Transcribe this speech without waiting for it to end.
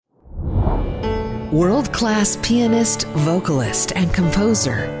World-class pianist, vocalist, and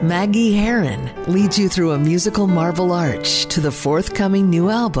composer Maggie Herron leads you through a musical marble arch to the forthcoming new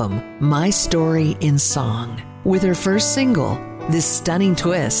album, My Story in Song, with her first single, this stunning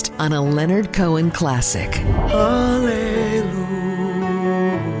twist on a Leonard Cohen classic. Hallelujah.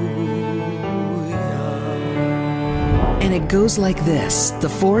 And it goes like this: the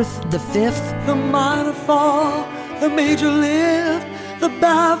fourth, the fifth, The minor fall, the major lift, the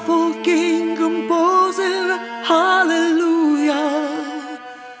baffled king composing hallelujah,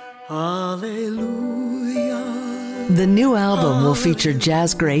 hallelujah. The new album will feature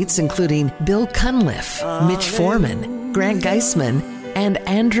jazz greats including Bill Cunliffe, Mitch Foreman, Grant Geisman, and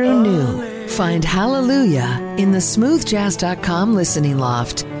Andrew New. Find Hallelujah in the smoothjazz.com listening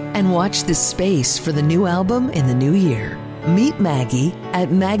loft and watch this space for the new album in the new year. Meet Maggie at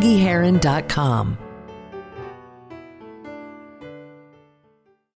maggieherron.com.